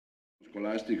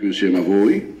scolastico insieme a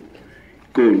voi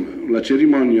con la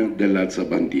cerimonia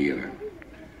dell'alzabandiera.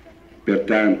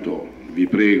 Pertanto vi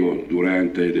prego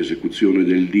durante l'esecuzione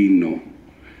dell'inno,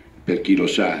 per chi lo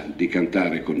sa, di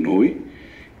cantare con noi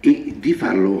e di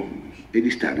farlo e di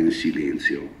stare in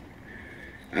silenzio.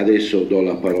 Adesso do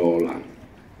la parola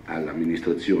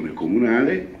all'amministrazione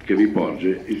comunale che vi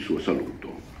porge il suo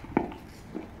saluto.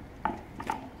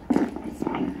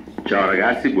 Ciao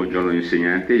ragazzi, buongiorno agli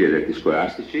insegnanti e agli addetti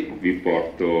scolastici. Vi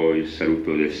porto il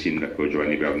saluto del sindaco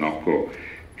Giovanni Bernocco,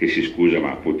 che si scusa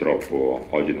ma purtroppo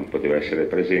oggi non poteva essere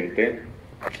presente,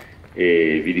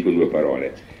 e vi dico due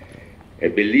parole. È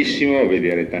bellissimo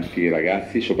vedere tanti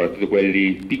ragazzi, soprattutto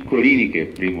quelli piccolini che è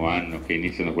il primo anno che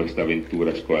iniziano questa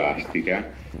avventura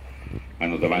scolastica,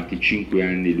 hanno davanti 5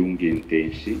 anni lunghi e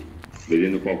intensi,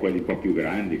 vedendo poi quelli un po' più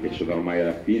grandi che sono ormai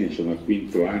alla fine, sono al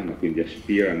 5º anno, quindi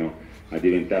aspirano a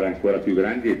diventare ancora più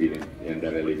grandi e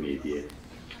andare alle medie.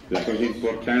 La cosa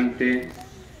importante è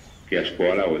che a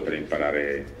scuola, oltre a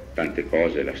imparare tante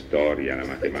cose, la storia, la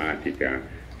matematica,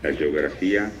 la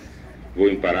geografia,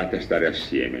 voi imparate a stare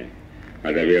assieme,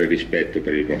 ad avere rispetto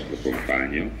per il vostro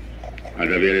compagno,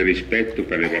 ad avere rispetto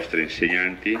per le vostre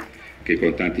insegnanti che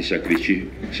con tanti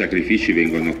sacrifici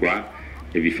vengono qua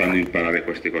e vi fanno imparare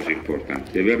queste cose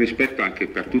importanti, e avere rispetto anche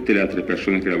per tutte le altre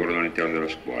persone che lavorano all'interno della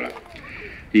scuola.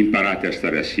 Imparate a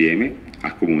stare assieme,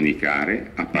 a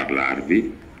comunicare, a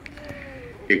parlarvi,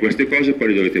 e queste cose poi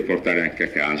le dovete portare anche a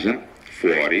casa,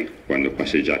 fuori, quando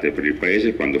passeggiate per il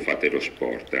paese, quando fate lo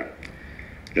sport.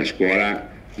 La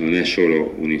scuola non è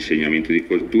solo un insegnamento di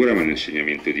cultura, ma un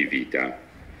insegnamento di vita.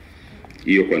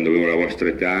 Io quando avevo la vostra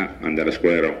età andare a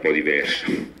scuola era un po'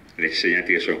 diverso, gli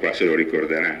insegnanti che sono qua se lo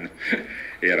ricorderanno,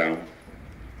 era un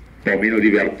po' meno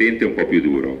divertente e un po' più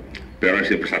duro, però è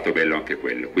sempre stato bello anche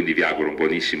quello. Quindi vi auguro un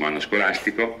buonissimo anno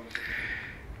scolastico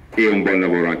e un buon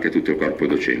lavoro anche a tutto il corpo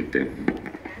docente.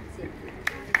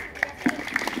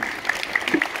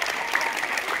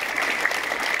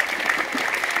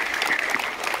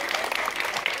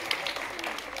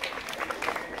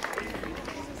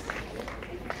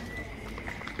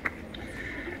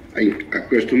 A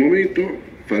questo momento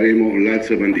faremo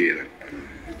l'alzabandiera.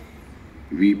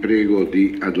 Vi prego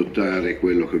di adottare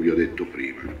quello che vi ho detto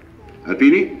prima.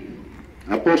 Alpini?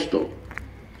 A posto.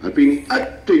 Alpini,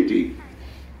 attenti.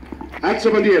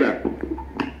 Alzabandiera.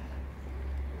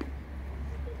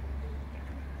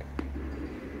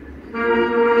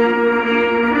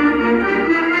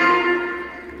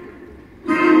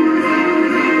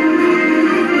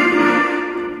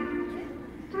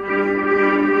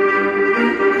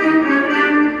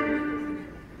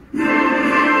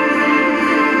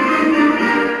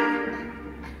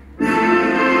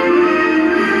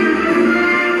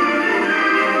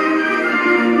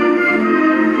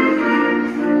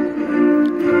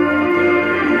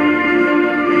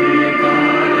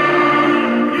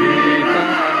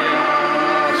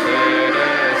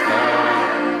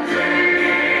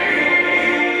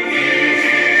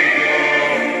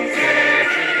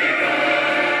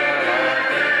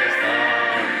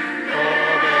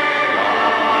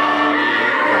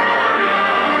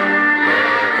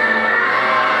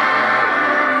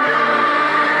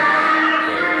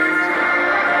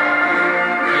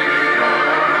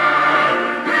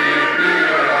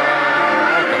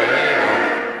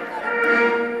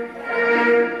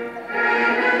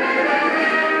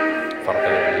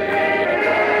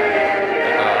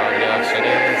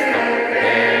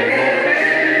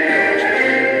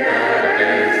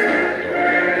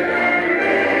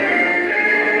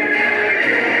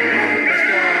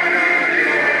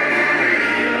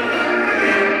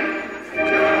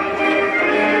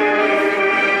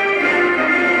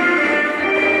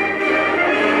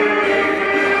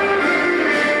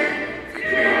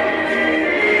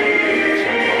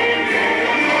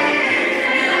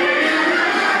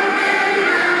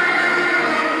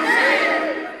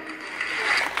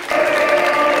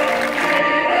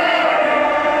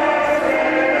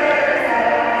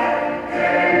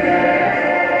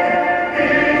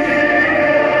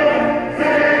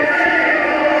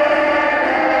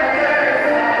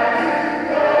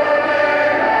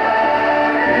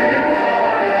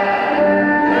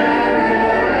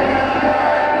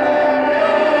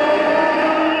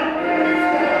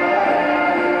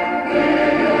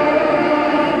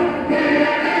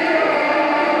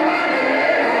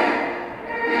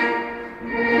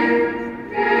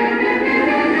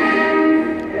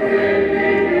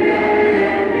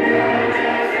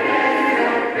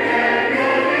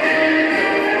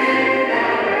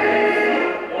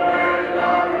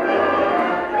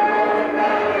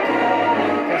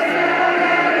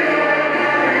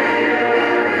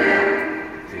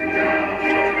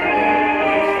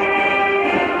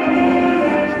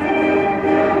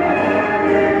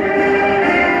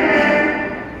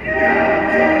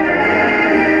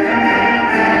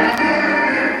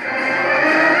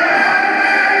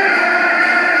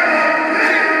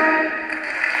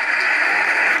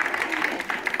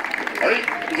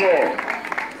 Ragazzi,